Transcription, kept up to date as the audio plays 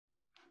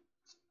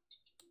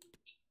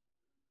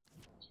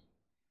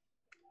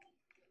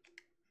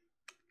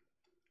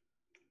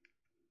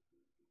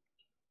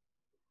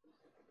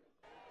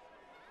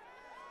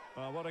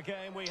Well, what a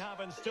game we have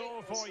in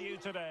store for you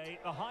today.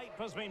 The hype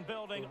has been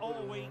building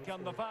all week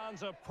and the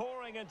fans are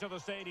pouring into the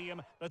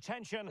stadium. The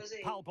tension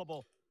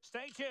palpable.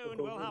 Stay tuned,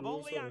 we'll have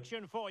all the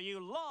action for you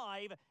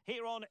live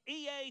here on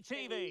EA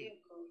TV.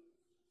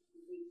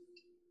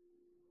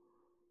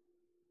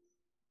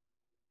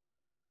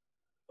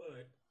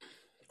 Alright,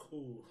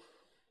 cool.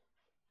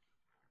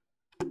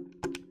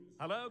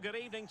 Hello, good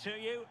evening to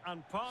you.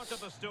 And part of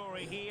the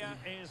story here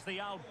is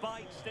the Al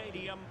Bayt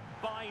Stadium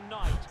by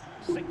night.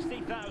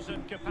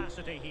 60,000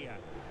 capacity here.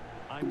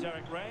 I'm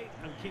Derek Ray,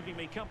 and keeping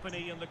me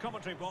company in the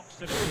commentary box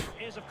today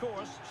is, of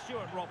course,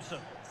 Stuart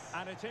Robson.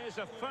 And it is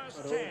a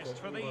first test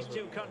for these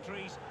two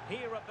countries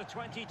here at the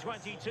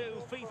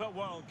 2022 FIFA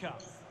World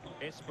Cup.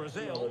 It's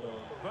Brazil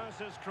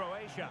versus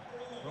Croatia.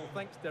 Well,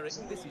 thanks, Derek.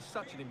 This is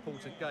such an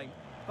important game.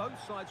 Both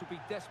sides will be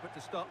desperate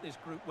to start this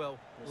group well.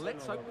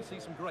 Let's hope we see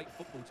some great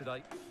football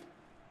today.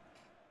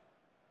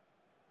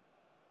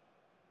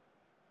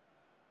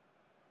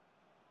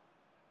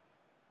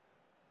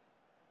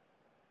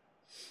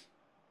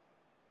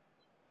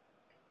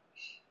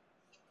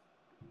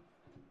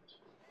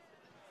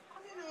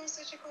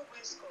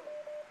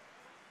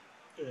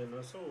 Yeah,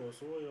 na so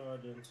you are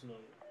doing to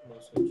know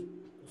message.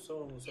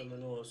 So I'm saying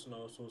no us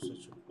now so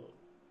such a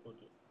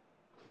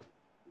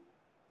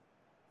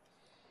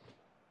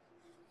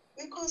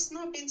because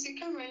not been to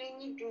camera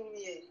in your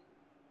yet.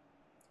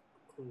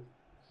 Cool.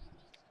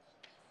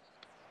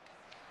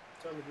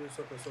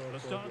 The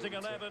starting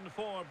 11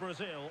 for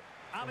Brazil.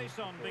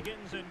 Alisson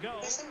begins in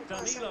goal.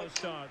 Danilo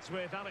starts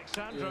with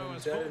Alexandro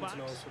as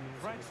fullbacks.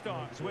 Fred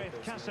starts with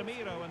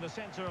Casemiro in the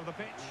centre of the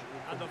pitch.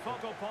 And the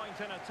focal point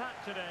in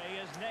attack today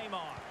is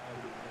Neymar.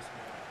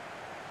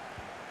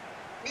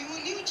 We will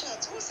new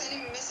chat. Who's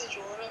sending a message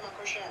or whatever?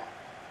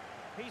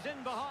 He's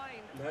in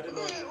behind. That is a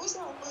very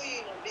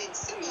bright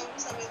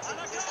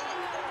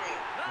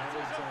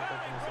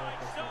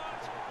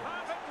start.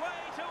 Perfect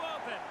way to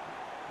open.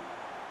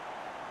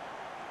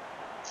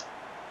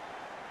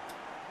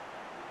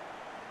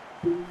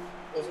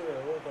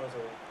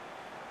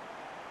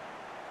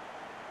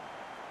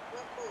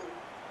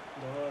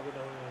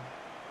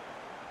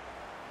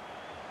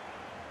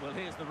 Well,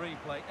 here's the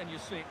replay, and you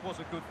see it was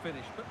a good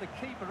finish. But the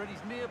keeper at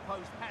his near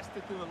post has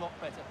to do a lot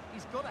better.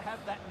 He's got to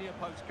have that near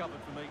post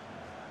covered for me.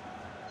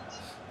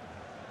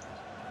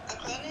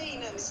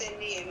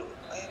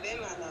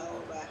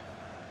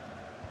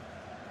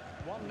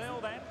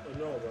 1-0 then.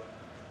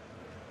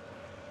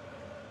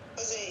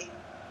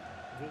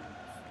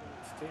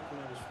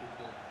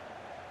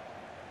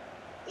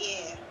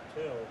 Yeah.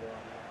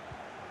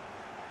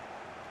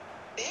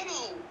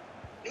 Demo.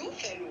 New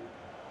fellow.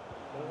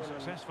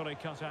 Successfully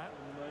cut out.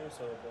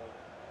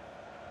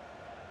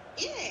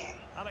 Yeah.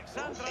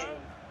 Alexandro.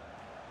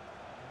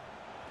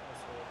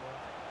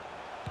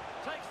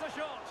 Takes the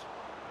shot.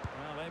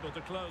 Well, able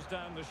to close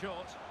down the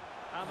shot.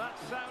 And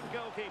that's sound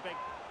goalkeeping.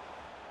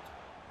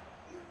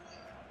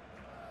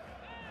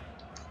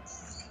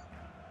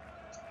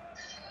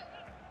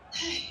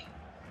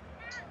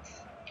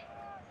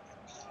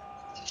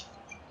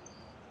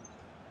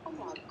 Oh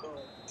my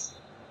God.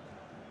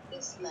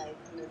 This life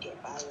no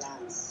get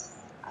balance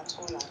at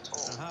all.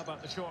 And how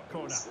about the short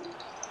corner?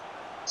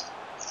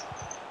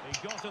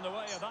 He got in the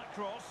way of that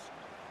cross.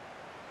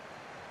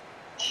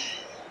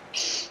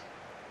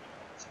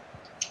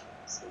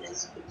 So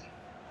that's good.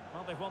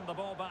 Well, they've won the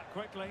ball back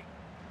quickly.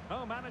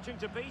 Oh, managing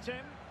to beat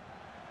him.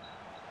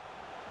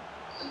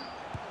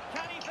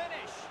 Can he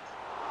finish?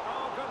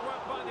 Oh, good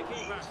work by the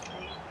keeper.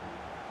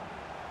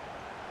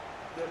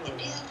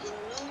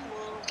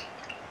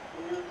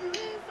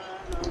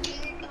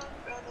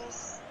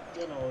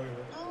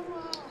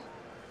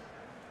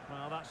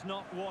 Well, that's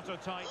not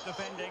watertight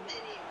defending.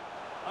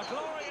 A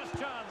glorious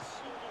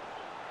chance.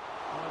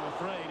 I'm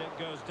afraid it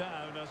goes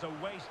down as a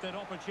wasted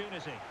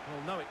opportunity.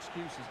 Well, no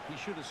excuses. He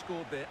should have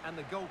scored there, and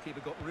the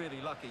goalkeeper got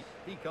really lucky.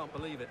 He can't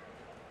believe it.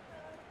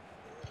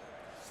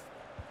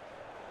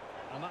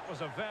 And that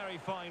was a very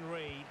fine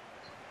read.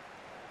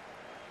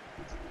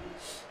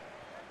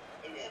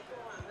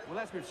 Well,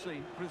 as we've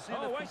seen, Brazil...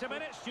 Oh, wait a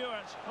minute,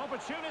 Stuart.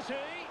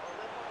 Opportunity.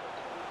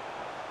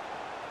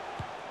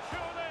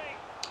 Surely.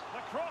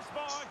 The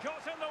crossbar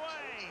got in the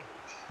way.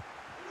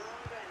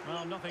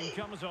 Well, nothing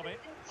comes of it.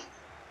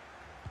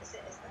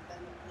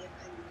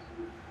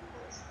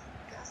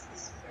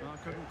 Well,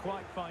 couldn't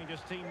quite find his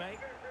teammate.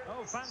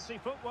 Oh, fancy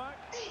footwork.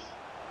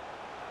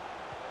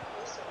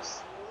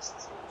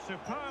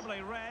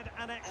 Superbly read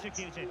and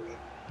executed.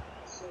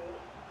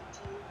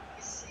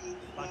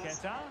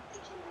 Paqueta.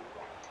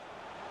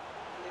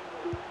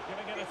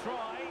 Giving it a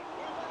try.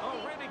 Oh,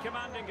 really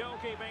commanding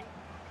goalkeeping.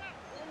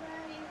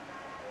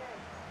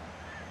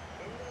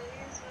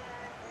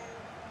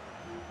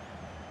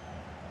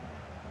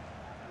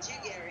 Did you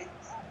get it?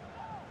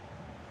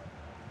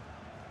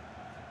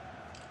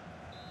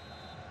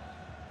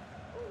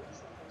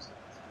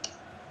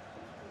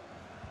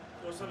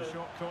 What's A it?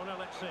 short corner,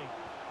 let's see.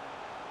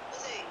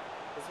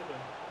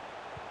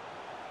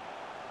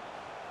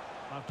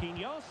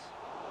 Marquinhos.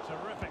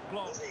 Terrific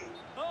block.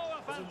 Oh,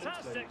 a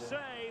fantastic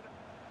save.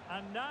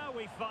 And now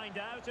we find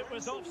out it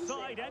was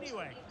offside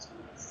anyway.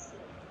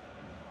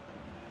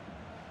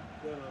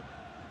 Yeah, no.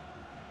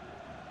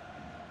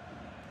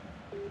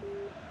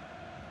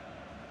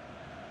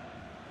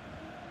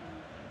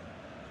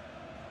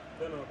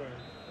 Yeah, no, okay.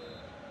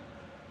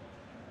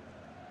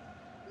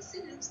 This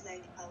looks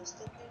like I was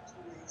talking to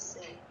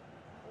myself.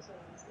 That's what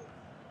I'm saying.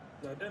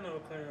 No, they're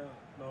not kind of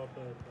no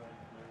player.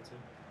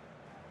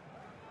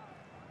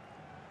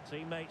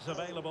 Teammates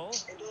available.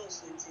 I don't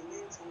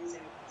sentiment.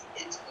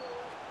 It's cool.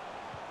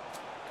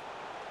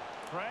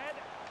 Fred.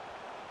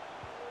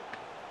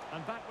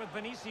 And back with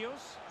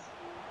Vinicius.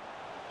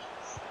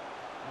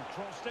 And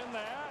crossed in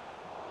there.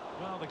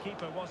 Well, the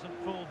keeper wasn't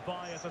fooled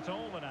by it at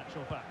all, in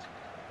actual fact.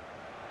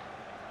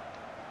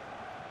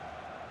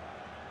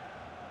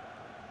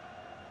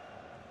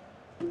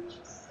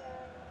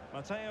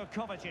 Mateo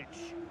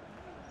Kovacic.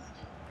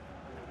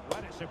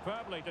 Read it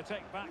superbly to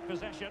take back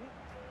possession.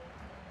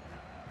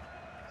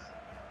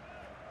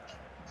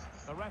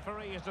 The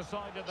referee has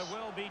decided there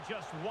will be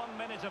just 1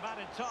 minute of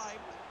added time.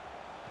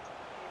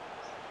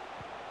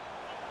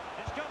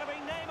 It's going to be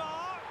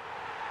Neymar.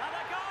 And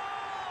a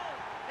goal!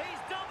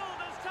 He's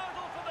doubled his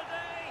total for the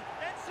day.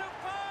 It's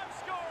superb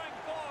scoring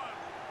form.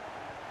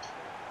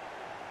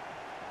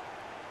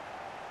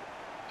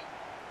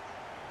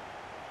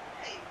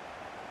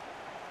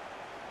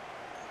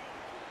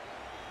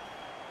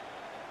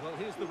 Well,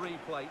 here's the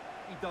replay.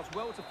 He does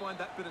well to find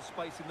that bit of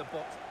space in the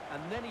box,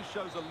 and then he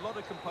shows a lot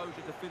of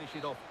composure to finish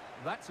it off.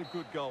 That's a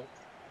good goal.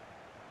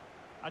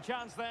 A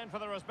chance then for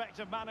the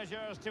respective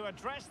managers to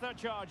address their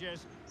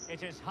charges.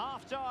 It is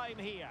half-time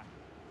here.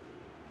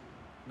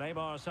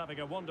 Neymar's having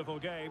a wonderful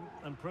game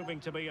and proving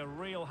to be a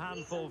real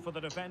handful for the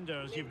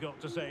defenders, you've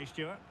got to say,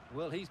 Stuart.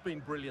 Well, he's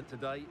been brilliant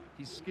today.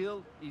 His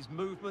skill, his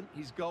movement,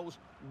 his goals,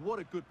 what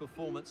a good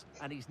performance,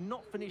 and he's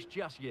not finished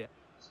just yet.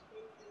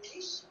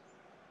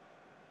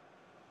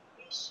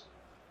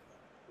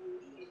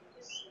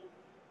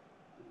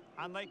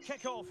 And they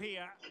kick off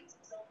here.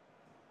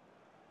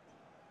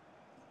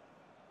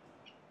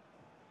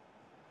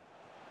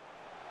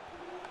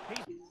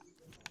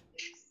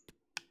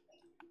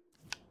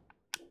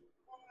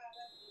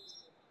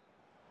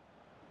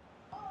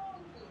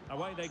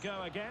 Away they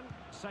go again.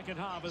 Second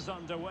half is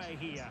underway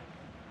here.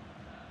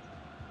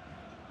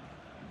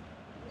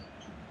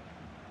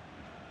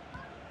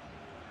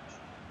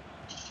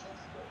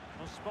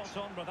 Well, spot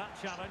on with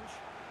that challenge.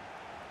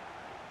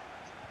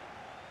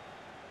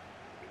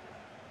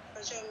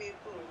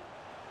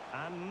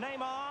 And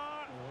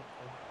Neymar.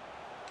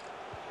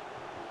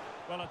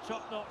 Well, a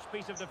top-notch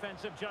piece of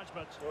defensive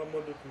judgment.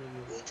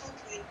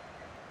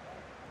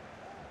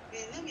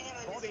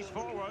 Bodies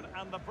forward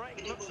and the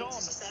break looks on.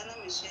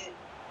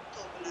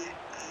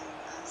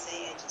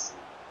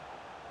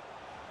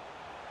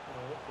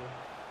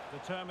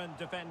 Determined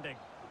defending.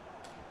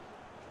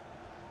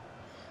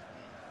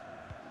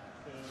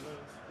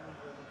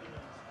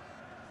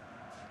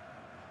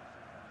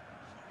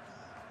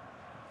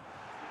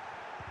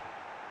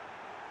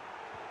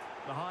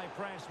 The high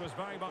press was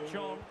very much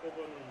on.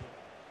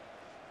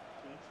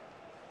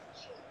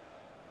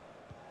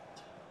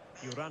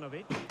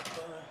 Juranovic.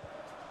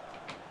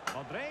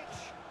 Modric.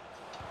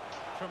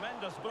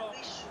 Tremendous block.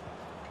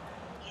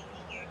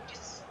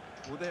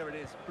 Well, there it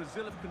is.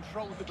 Brazil have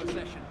controlled the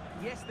possession.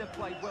 Yes, they've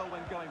played well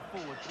when going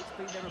forward, but it's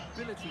been their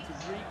ability to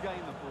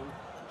regain the ball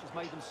which has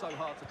made them so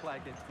hard to play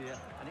against here,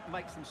 and it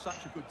makes them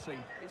such a good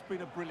team. It's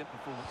been a brilliant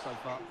performance so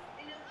far.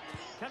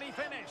 Can he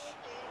finish?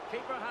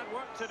 Keeper had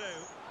work to do.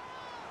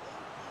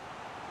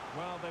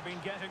 Well, they've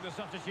been getting the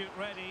substitute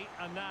ready,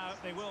 and now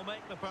they will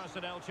make the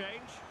personnel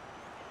change.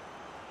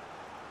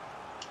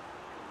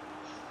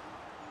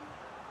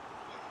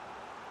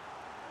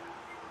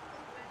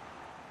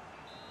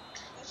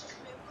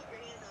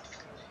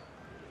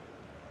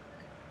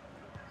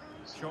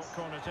 Short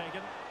corner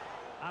taken.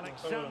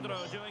 Alexandro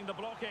doing the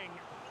blocking.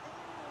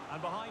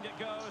 And behind it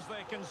goes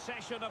the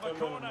concession of a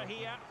corner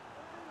here.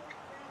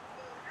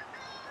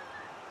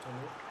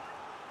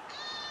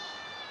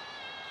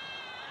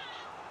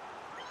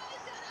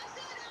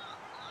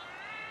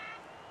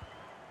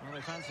 Well,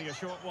 they fancy a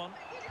short one.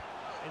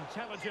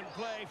 Intelligent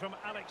play from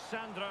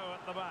Alexandro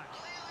at the back.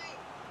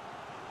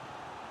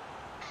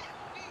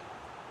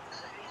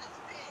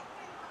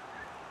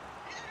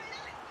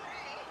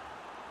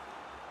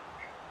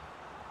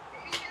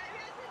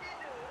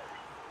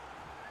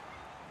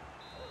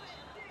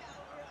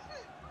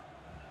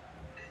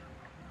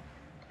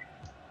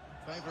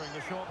 Favouring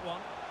the short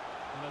one.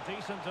 And a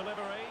decent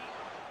delivery.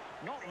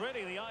 Not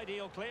really the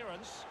ideal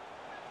clearance.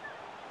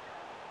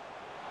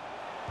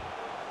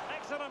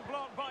 Excellent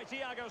block by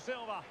Thiago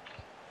Silva.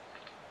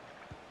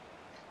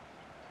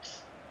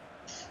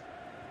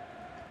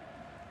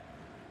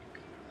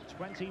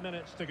 "20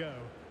 minutes to go.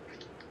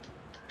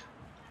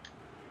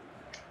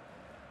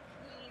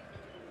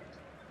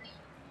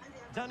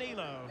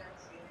 Danilo.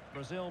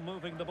 Brazil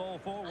moving the ball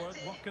forward.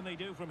 What can they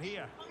do from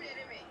here?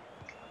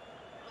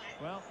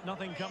 Well,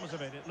 nothing comes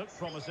of it. It looked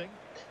promising.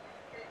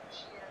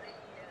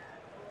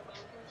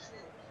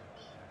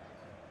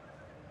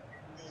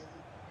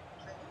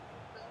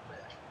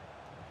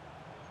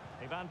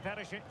 Ivan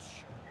Perisic.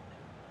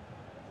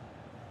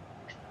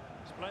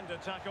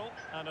 Splendid tackle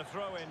and a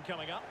throw-in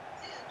coming up.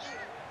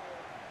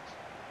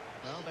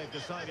 Well, they've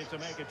decided to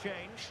make a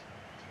change.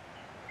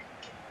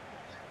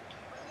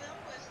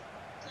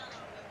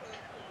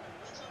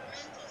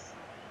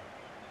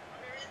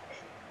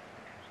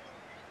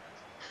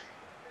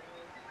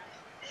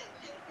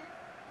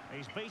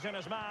 He's beaten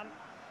his man.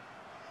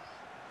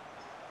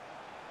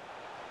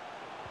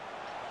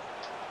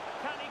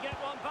 Can he get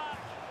one back?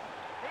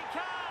 He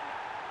can!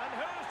 And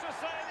who's to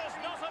say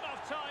there's not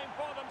enough time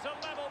for them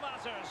to level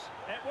matters?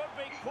 It would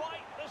be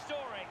quite the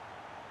story.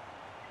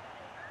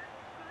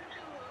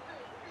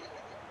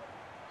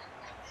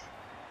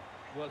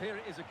 Well, here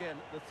it is again.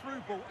 The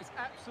through ball is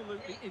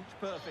absolutely inch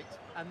perfect.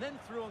 And then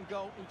through on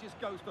goal, he just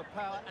goes for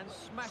power and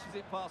smashes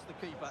it past the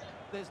keeper.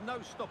 There's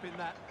no stopping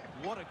that.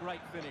 What a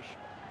great finish.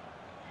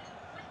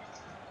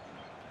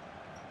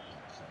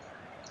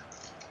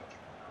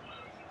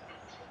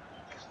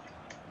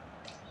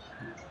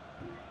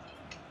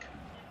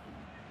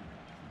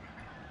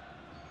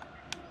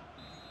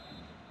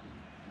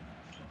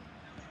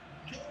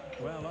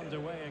 Well,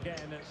 underway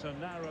again. It's a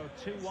narrow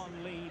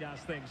 2-1 lead as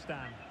things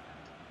stand.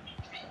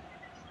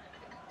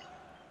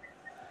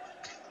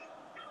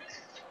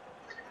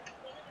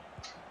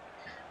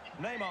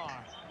 Neymar.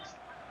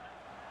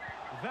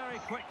 Very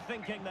quick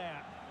thinking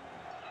there.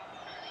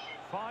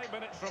 5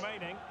 minutes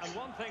remaining, and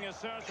one thing is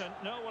certain,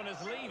 no one is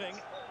leaving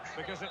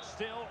because it's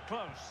still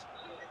close.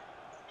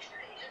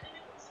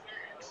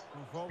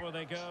 And forward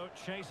they go,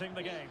 chasing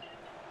the game.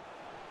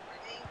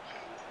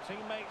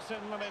 Teammates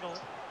in the middle.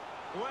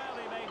 Well,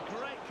 he made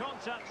great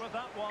contact with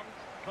that one,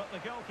 but the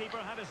goalkeeper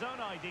had his own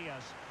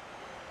ideas.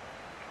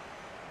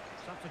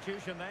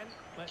 Substitution then.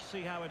 Let's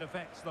see how it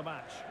affects the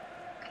match.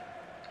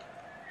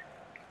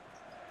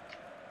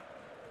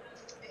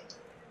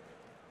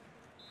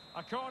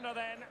 A corner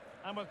then,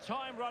 and with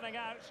time running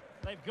out,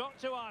 they've got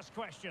to ask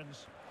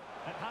questions.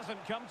 It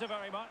hasn't come to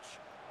very much.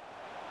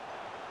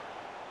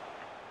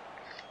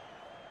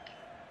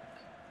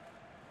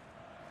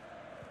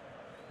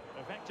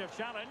 Effective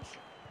challenge.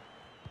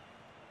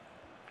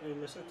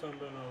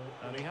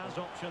 And he has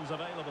options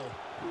available.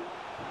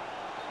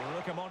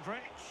 Luka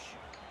Modric.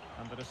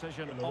 And the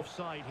decision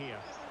offside here.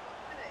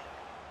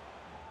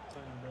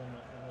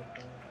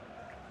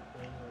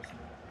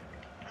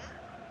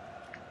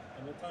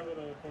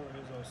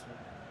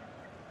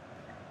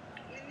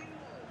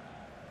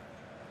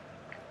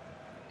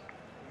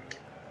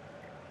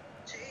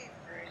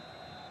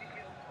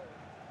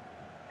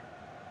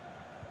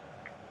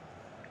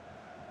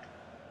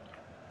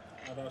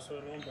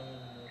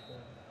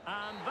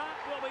 And that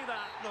will be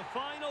that, the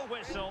final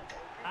whistle.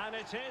 And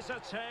it is a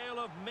tale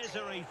of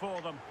misery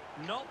for them.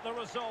 Not the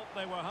result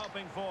they were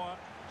hoping for.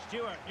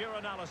 Stuart, your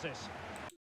analysis.